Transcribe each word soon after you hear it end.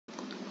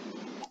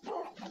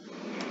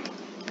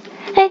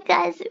Hey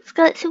guys, it's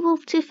Galaxy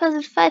Wolf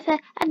 2005 here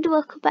and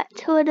welcome back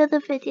to another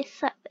video.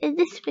 So in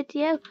this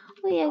video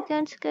we are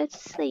going to go to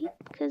sleep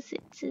because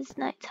it is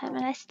night time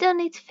and I still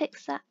need to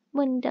fix that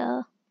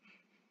window.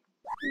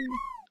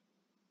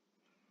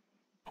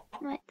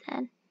 Right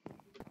then.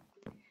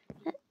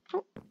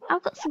 Oh,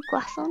 I've got some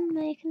glass on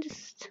there, you can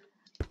just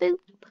boop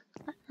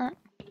like that.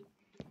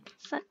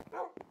 So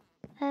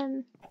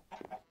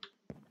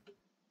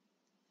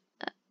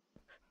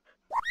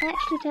I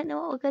actually don't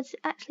know what we're going to...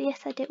 Actually,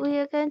 yes I do. We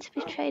are going to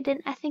be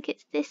trading... I think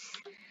it's this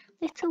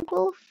little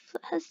wolf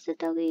that has the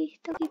doggy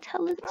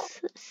talents.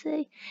 Let's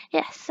see.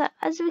 Yes, so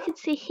as we can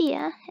see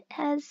here, it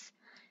has...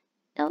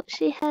 Oh,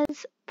 she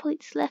has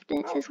points left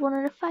and it says 1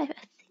 out of 5. I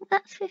think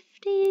that's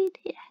 15.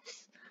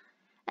 Yes.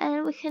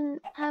 And we can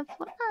have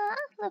one...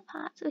 the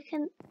parts. We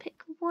can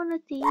pick one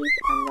of these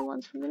and the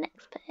ones from the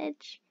next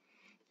page.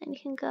 And you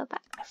can go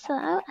back. So,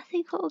 I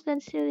think what we're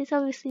going to do is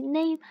obviously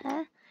name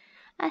her.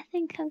 I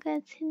think I'm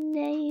going to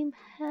name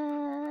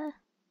her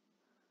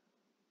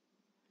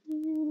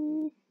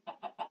Lina.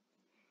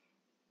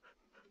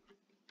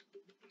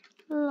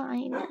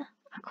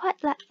 I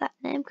quite like that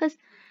name because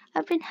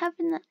I've been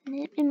having that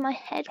name in my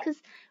head because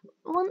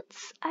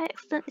once I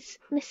accidentally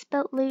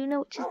misspelt Luna,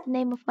 which is the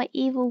name of my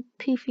evil,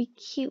 poofy,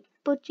 cute,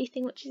 budgie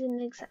thing, which is in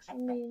the exact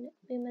same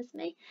room as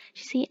me.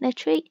 She's eating a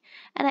treat,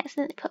 and I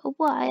accidentally put a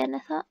Y, and I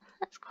thought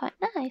that's quite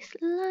nice,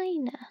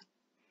 Lina.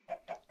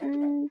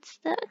 And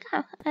there we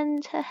go.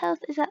 And her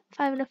health is at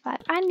 5 out of 5.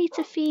 I need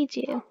to feed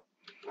you.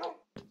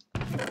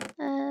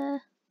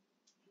 Right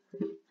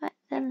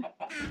then.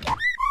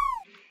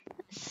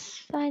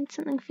 Let's find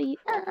something for you.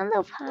 I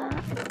love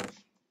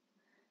hearts.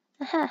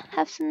 Aha,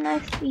 have some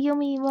nice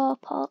yummy raw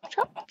pork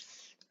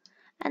chops.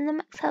 And the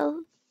max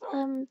health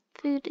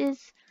food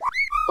is...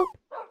 Oh!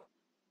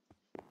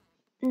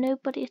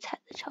 Nobody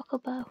attacked the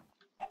chocobo.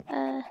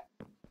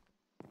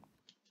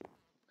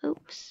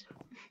 Oops.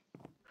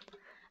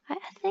 I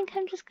think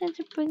I'm just going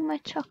to bring my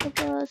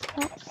chocobos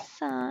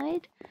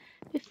outside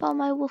before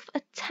my wolf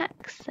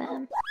attacks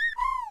them.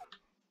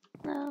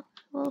 No,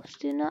 wolves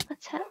do not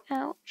attack.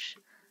 Ouch.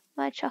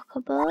 My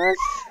chocobos.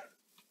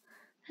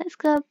 Let's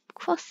go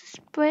across this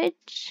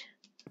bridge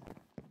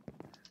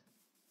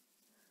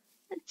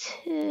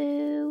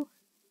to...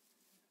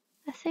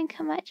 I think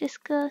I might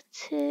just go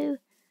to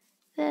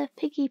the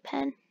piggy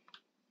pen.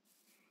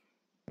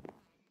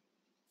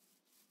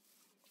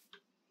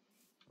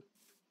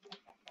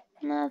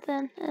 Now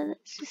then,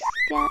 let's just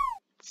get...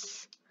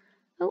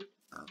 Oh,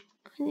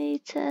 we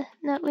need to...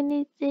 No, we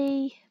need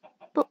the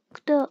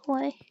book, don't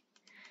we?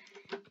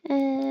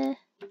 I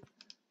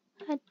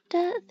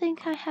don't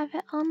think I have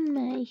it on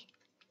me.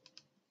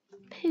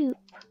 Poop.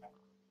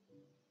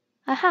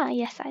 Aha,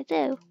 yes I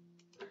do.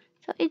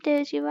 So what you do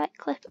is you right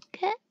click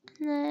it,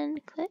 and then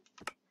click,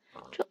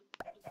 drop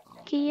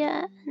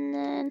gear, and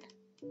then...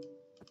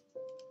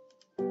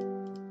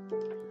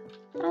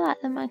 I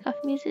like the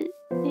Minecraft music.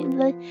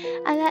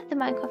 I like the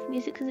Minecraft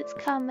music because it's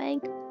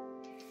calming.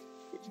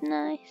 It's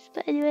nice.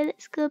 But anyway,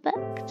 let's go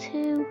back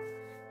to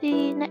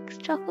the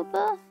next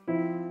chocobo.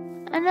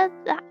 I know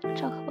that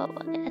chocobo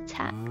won't get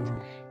attacked.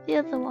 The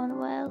other one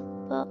will,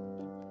 but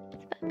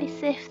it's better be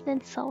safe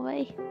than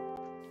sorry.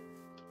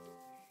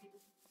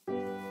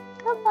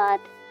 Come on.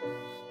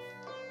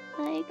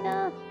 There you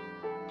go.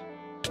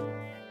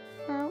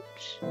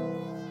 Ouch.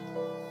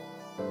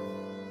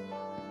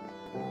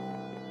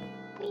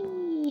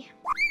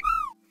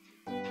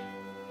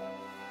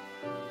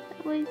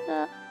 We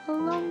got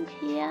along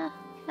here.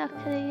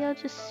 Okay, you're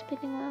just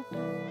spinning around.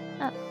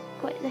 Oh,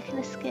 great, they can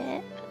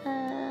escape.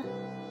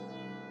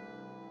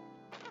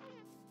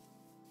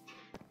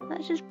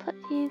 Let's just put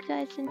you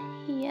guys in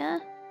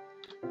here.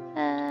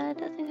 I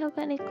don't think I've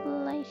got any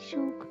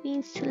glacial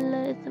greens to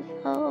lure them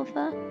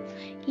over.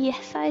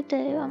 Yes, I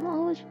do. I'm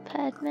always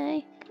prepared,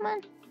 mate. Come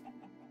on.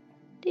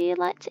 Do you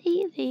like to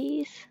eat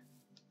these?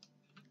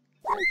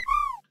 Come on.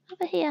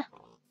 Over here.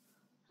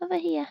 Over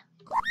here.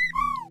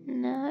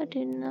 No, I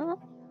do not.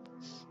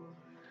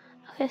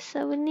 Okay,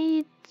 so we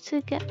need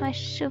to get my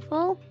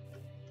shovel.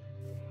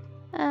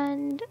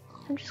 And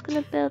I'm just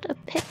going to build a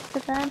pit for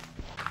them.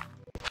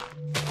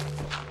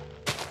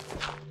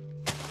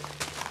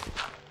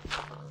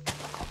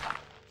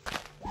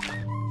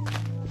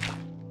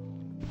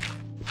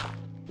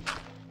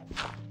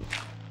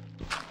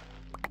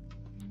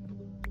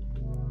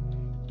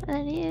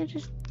 And then you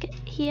just get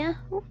here.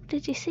 Oh,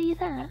 did you see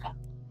that?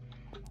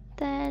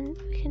 Then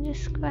we can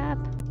just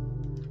grab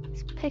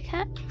this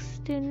pickaxe.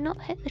 Do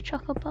not hit the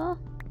chocobo.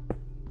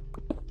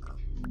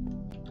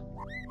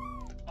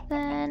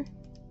 Then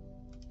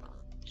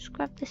just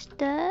grab this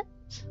dirt.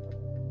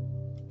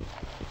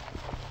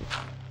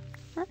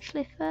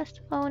 Actually, first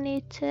of all, we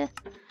need to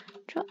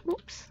drop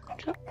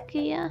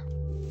gear.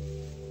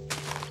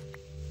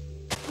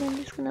 And I'm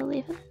just gonna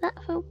leave it like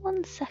that for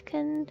 1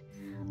 second.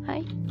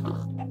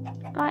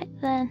 Right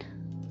then,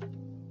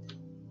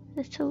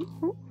 little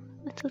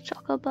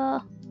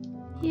chocobo,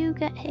 you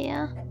get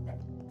here,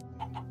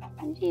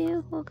 and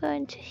you will go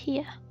into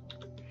here,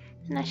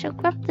 and I shall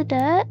grab the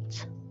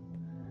dirt,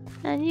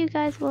 and you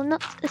guys will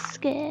not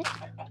escape.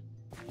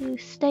 You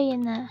stay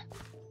in there.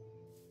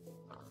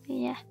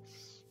 Yes.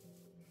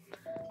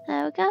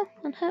 There we go.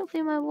 And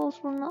hopefully my wolves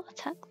will not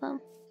attack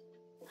them.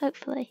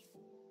 Hopefully.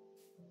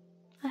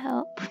 I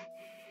hope.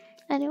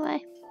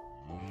 Anyway.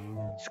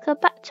 Let's go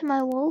back to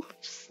my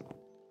wolves.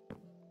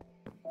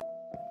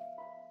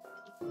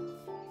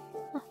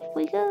 Off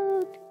we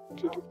go.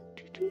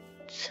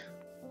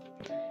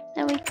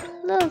 Then we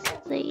close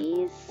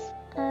these.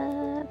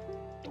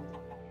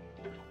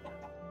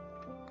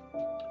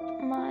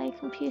 My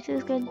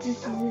computer's going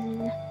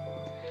to.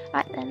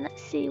 Right then,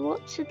 let's see.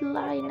 What should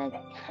Lina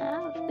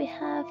have? We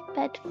have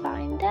Bed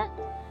Finder,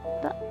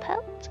 Butt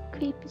Pelt,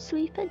 Creeper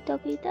Sweeper,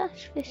 Doggy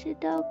Dash, Fisher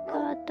Dog,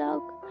 Guard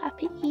Dog,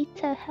 Happy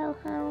Eater,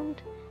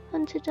 Hellhound,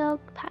 Hunter Dog,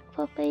 Pack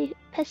Puppy,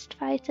 Pest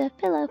Fighter,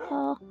 Pillow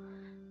Paw,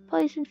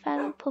 Poison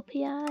Fang,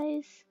 Puppy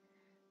Eyes,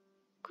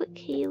 Quick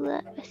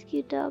Healer,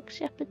 Rescue Dog,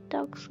 Shepherd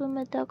Dog,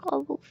 Swimmer Dog,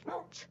 or Wolf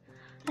Nut.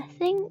 I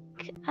think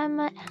I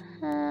might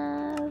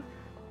have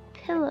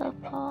Pillow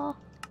Paw,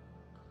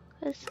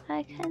 because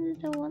I kind of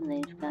don't want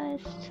these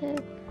guys to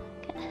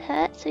get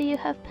hurt. So you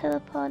have Pillow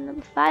Paw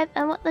number 5,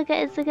 and what they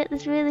get is they get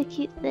this really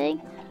cute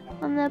thing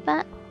on their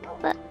back,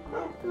 but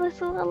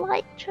little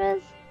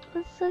elytras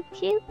was so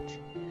cute.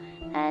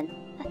 And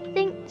I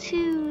think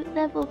to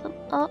level them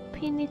up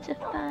you need to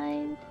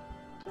find,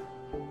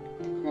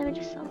 let me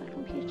just sort my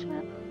computer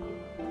out.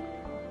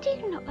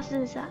 Do not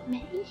buzz at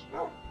me,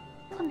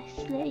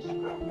 honestly.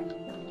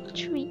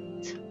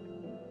 Treat.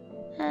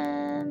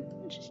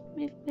 Just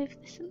move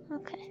this in.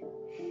 Okay.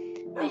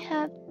 We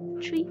have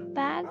treat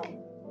bag,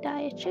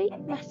 dire treat,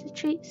 master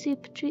treat,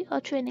 super treat, or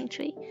training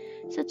treat.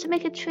 So to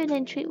make a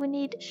training treat we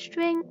need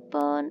string,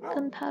 bone,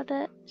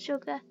 gunpowder,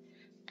 sugar,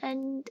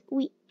 and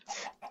wheat.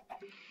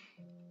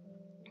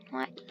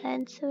 Right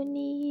then, so we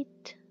need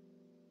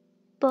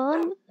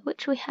bone,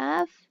 which we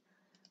have.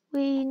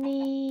 We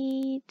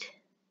need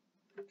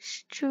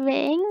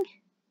string,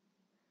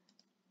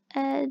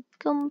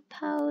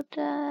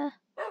 gunpowder.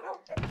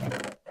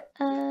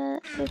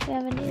 Do we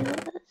have any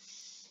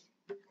others?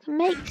 I can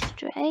make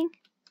string.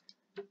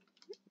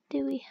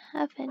 Do we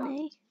have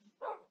any?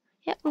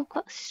 Yep, we've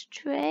got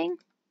string.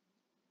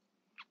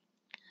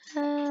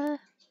 We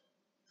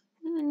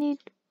need.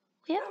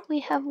 Yep, we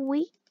have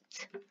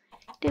wheat.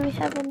 Do we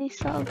have any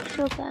sort of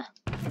sugar?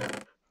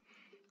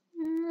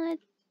 I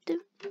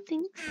don't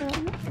think so.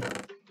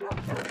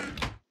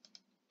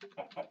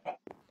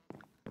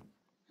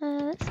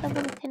 Let's have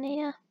a look in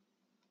here.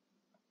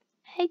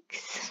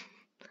 Eggs.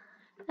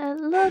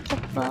 Loads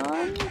of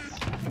bones.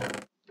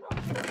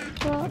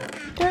 But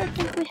don't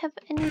think we have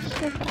any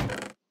sugar.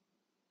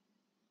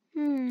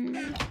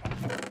 And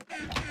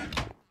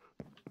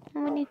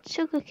we need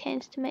sugar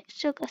canes to make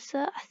sugar. So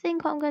I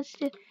think what I'm going to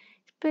do is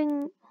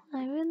bring.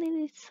 I really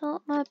need to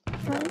sort my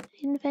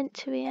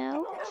inventory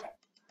out.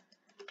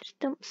 Just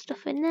dump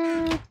stuff in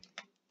there.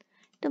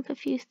 Dump a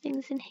few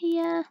things in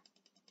here.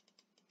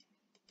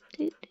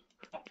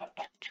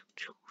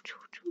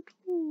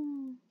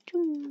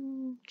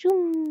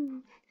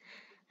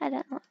 I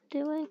don't know what I'm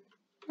doing.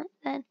 Right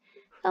then,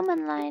 come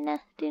on,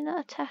 Lina. Do not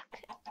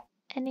attack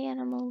any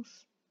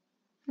animals.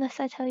 Unless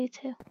I tell you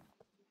to.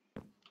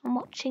 I'm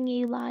watching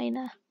you,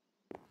 Lina.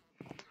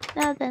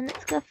 Now then,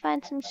 let's go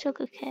find some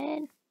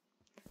sugarcane.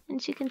 And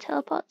she can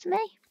teleport to me.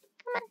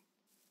 Come on.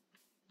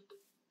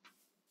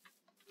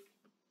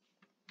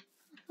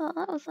 I thought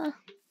that was a...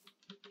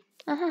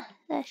 Aha,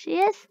 there she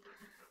is.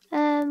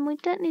 We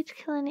don't need to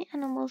kill any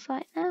animals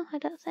right now, I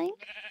don't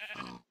think.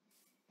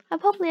 I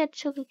probably had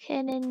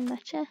sugarcane in my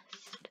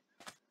chest.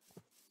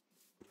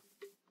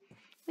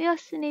 We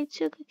also need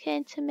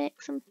sugarcane to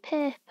make some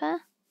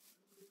paper.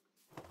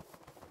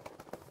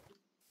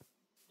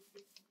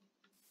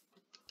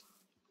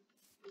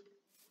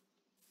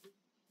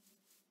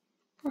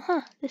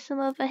 There's some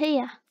over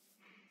here.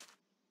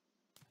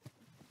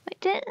 Wait,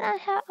 didn't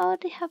I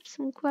already have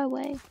some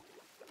growing?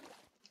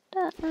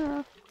 Don't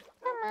know.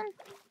 Come on.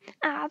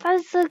 Ah,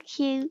 that's so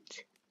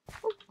cute.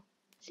 Ooh,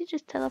 she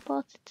just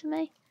teleported to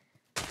me.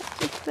 Let's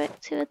just break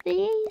 2 of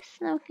these.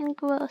 Now we can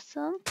grow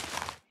some.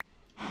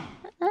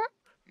 Like that.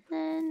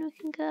 Then we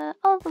can go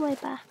all the way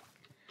back.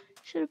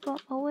 Should have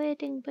brought my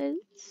wading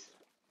boots.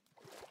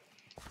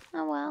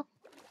 Oh well.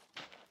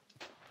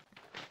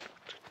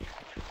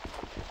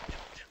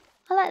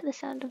 I like the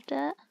sound of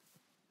dirt.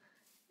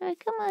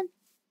 Right, come on.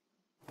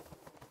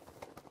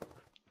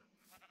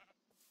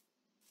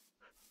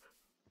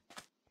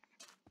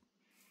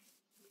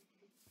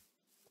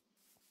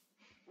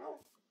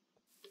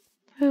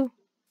 Who?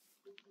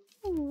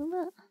 Ooh,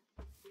 look.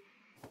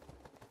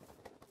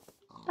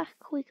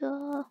 Back we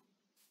go.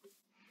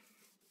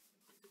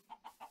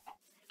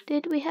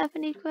 Did we have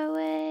any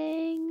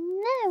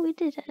growing? No, we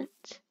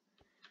didn't.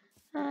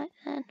 Right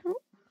then. Ooh.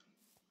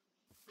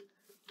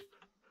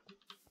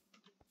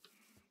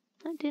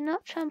 Do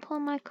not trample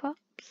on my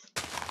crops.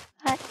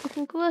 Right, we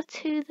can grow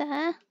 2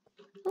 there.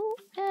 Oh,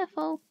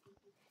 careful.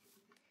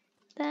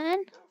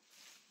 Then.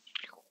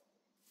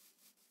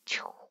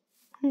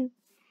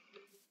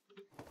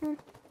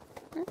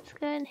 Let's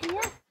go in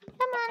here.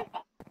 Come on.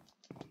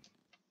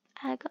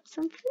 I got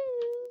some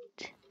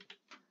food.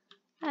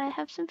 I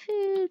have some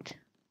food.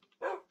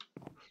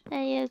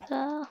 There you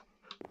go.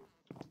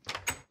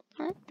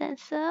 Right then,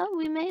 so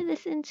we make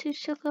this into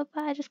sugar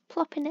by just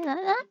plopping it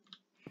like that.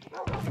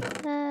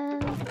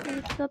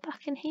 Let's go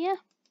back in here.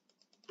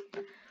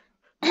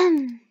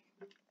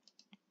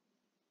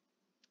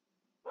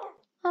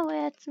 Oh, we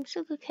had some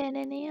sugar cane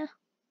in here.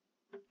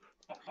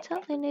 I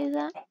totally knew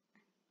that.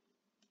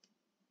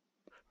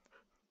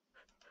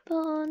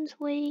 Bones,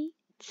 wheat.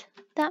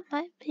 That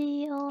might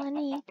be all I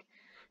need.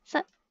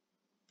 So,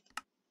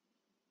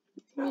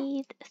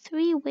 need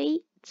 3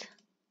 wheat,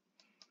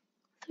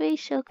 3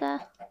 sugar,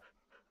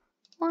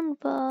 1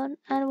 bone,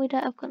 and we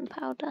don't have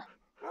gunpowder.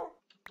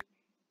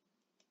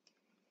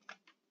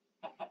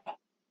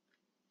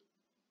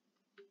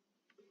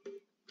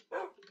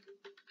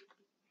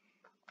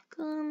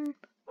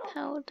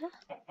 Gunpowder.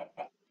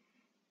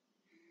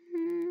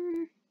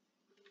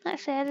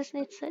 Actually, I just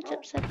need to search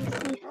up so I can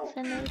see if there's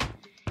any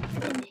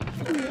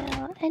in here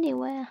or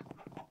anywhere.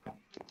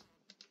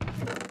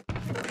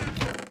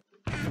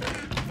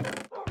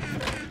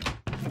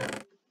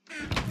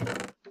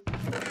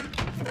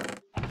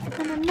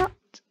 And I'm not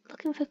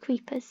looking for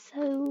creepers,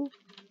 so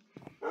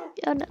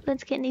I'm not going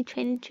to get any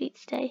training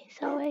treats today,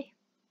 sorry.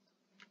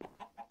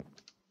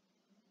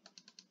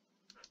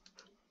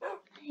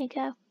 There you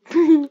go.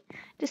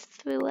 Just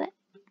threw it.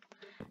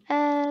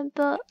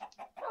 But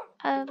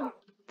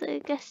I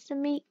guess the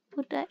meat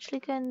would actually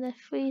go in the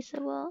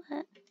freezer, won't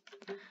it?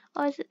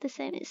 Or is it the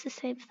same? It's the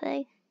same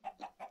thing.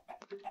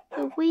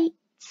 The wheat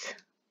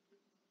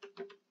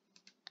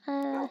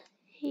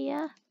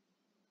here.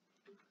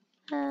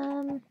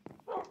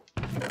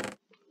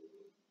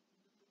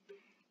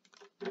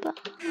 But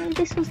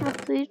this was my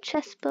food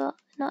chest, but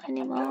not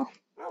anymore.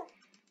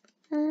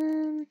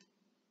 And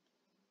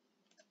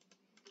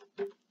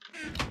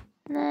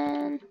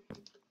then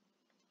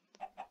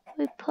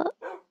we put.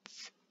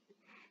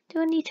 Do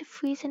I need to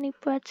freeze any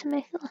bread to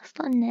make it last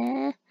on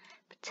there?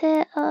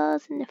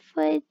 Potatoes in the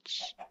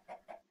fridge.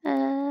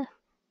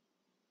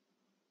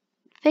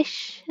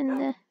 Fish in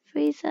the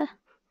freezer.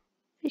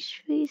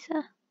 Fish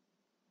freezer.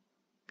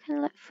 Kind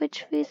of like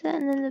fridge freezer.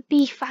 And then the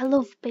beef. I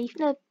love beef.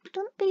 No,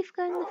 don't beef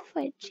go in the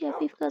fridge? Yeah,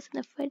 beef goes in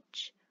the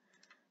fridge.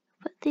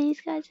 Put these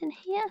guys in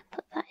here.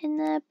 Put that in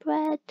there.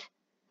 Bread.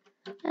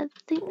 I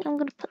think I'm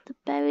going to put the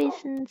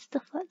berries and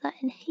stuff like that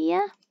in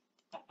here.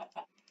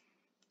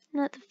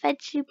 Not the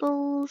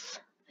vegetables.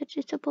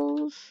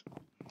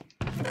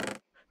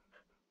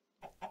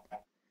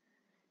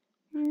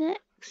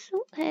 Next,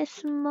 oh, here's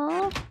some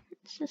more.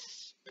 It's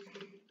just,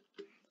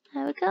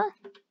 there we go.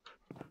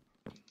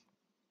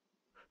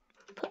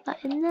 Put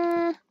that in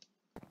there.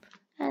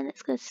 And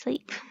let's go to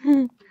sleep.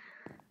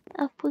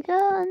 Up we go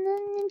and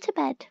then into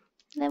bed.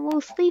 Then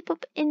we'll sleep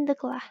up in the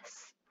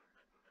glass.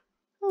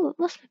 Oh, it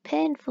must be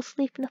painful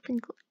waking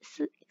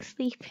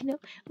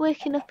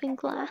up in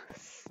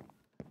glass.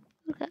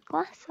 We've got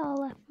glass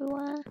all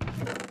everywhere.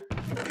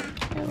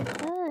 It'll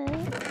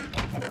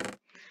hurt.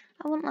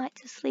 I wouldn't like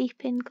to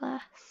sleep in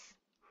glass.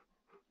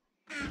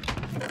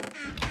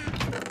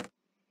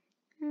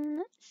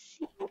 Let's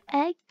see.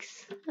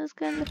 Eggs. Those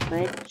go in the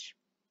fridge.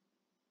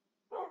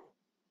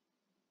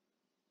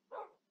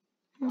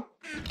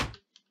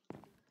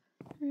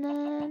 And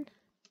then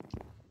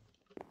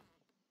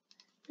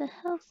the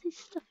healthy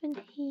stuff in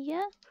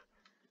here.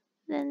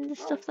 Then the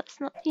stuff that's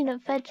not,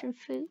 veg and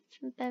fruits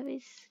and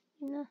berries,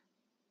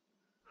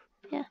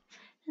 Yeah.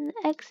 And the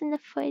eggs in the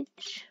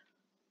fridge.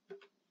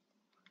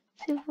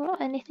 See if we've got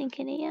anything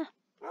in here.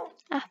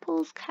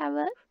 Apples,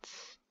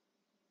 carrots,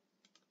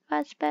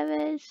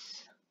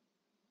 raspberries.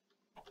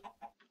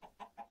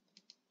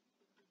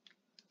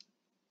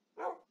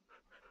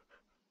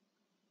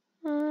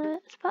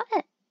 That's about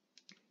it.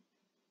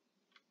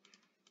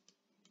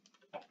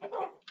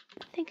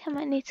 I think I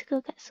might need to go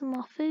get some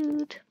more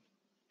food.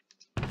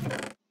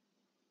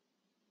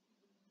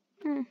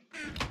 And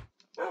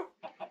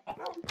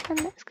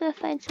let's go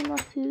find some more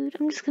food.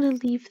 I'm just gonna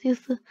leave the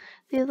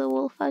other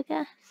wolf, I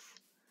guess.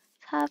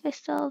 Let's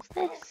harvest all of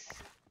this.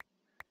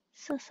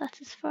 So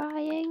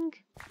satisfying.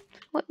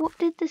 Wait, what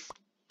did this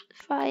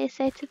fryer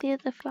say to the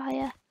other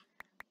fryer?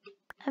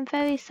 I'm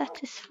very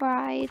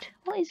satisfied.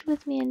 What is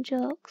with me and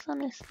jokes,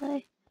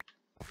 honestly?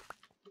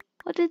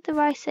 What did the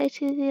rice say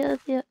to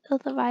the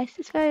other rice?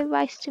 It's very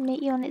rice to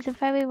meet you, and it's a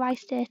very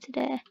rice day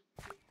today.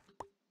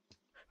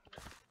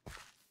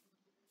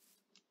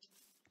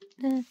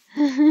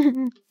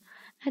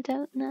 I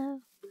don't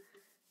know.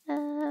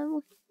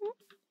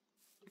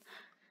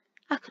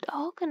 I could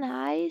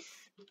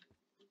organise.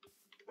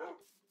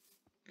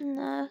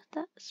 No,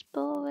 that's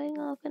boring,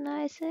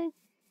 organising.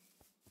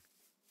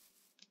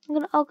 I'm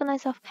going to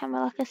organise off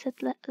camera like I said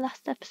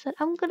last episode.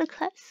 I'm going to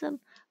collect some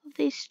of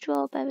these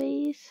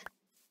strawberries.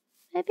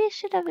 Maybe I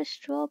should have a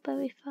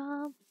strawberry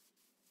farm.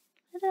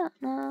 I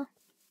don't know.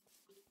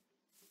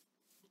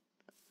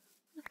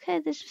 Okay,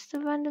 there's just a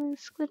random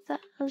squid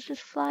that was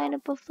just flying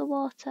above the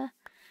water.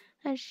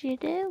 As you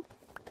do.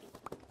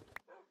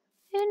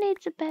 Who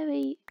needs a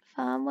berry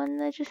farm when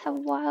they just have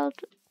wild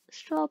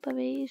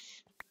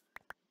strawberries?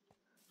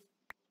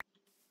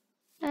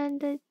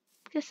 And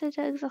guess I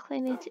don't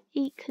exactly need to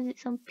eat because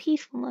it's on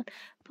peaceful mode,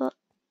 but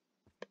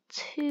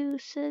 2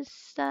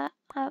 says that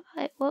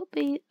it won't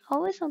be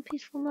always on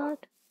peaceful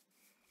mode.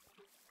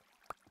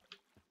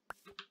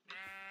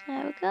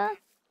 There we go.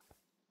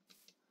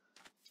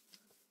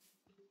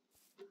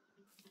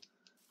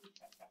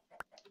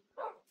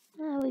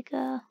 There we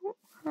go. Oh,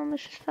 I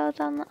almost just fell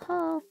down that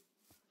hole.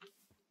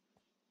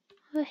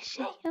 Where is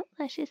she? Oh,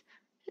 there she is.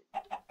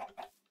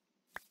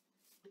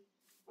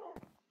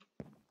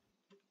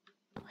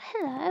 Oh,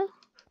 hello.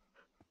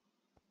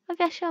 I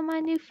guess you're my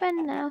new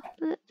friend now.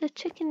 The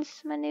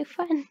chicken's my new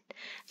friend. I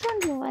was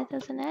wondering why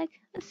there's an egg.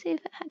 Let's see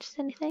if it hatches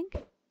anything.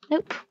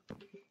 Nope.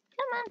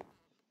 Come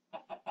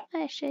on.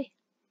 Where is she?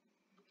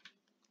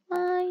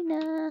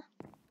 Lina.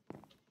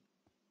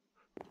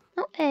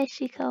 Oh, here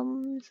she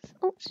comes.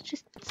 Oops,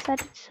 just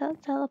decided to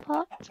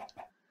teleport.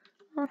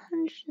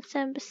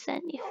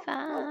 107%, you're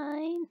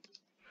fine.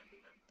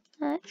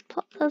 Let's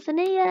pop those in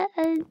here,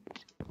 and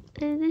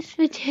this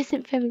video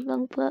isn't very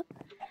long, but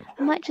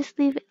I might just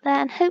leave it there,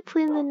 and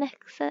hopefully in the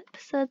next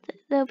episode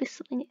there'll be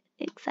something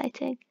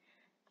exciting.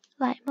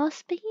 Like more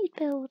speed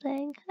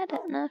building, I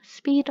don't know,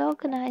 speed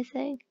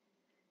organising.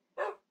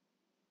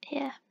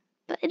 Yeah,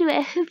 but anyway,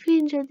 I hope you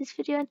enjoyed this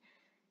video, and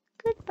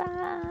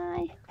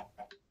goodbye.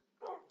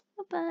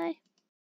 Bye-bye.